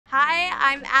Hi,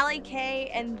 I'm Allie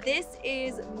Kay, and this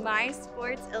is my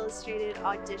Sports Illustrated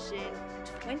audition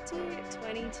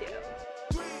 2022.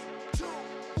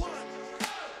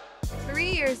 3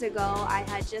 years ago, I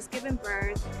had just given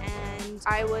birth and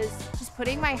I was just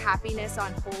putting my happiness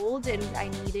on hold, and I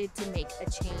needed to make a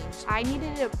change. I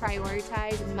needed to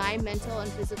prioritize my mental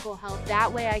and physical health.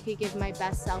 That way I could give my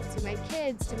best self to my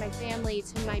kids, to my family,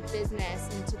 to my business,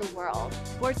 and to the world.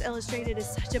 Sports Illustrated is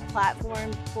such a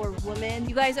platform for women.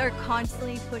 You guys are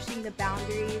constantly pushing the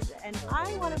boundaries, and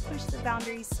I want to push the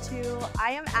boundaries too.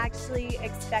 I am actually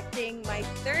expecting my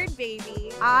third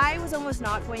baby. I was almost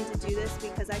not going to do this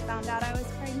because I found out I was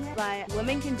pregnant, but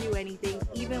women can do anything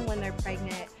even when they're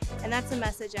pregnant, and that's a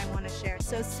message I want to share.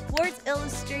 So Sports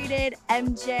Illustrated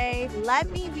MJ, let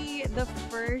me be the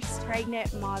first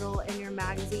pregnant model in your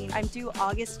magazine. I'm due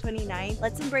August 29th.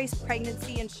 Let's embrace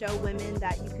pregnancy and show women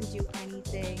that you can do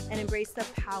anything and embrace the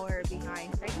power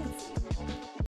behind pregnancy.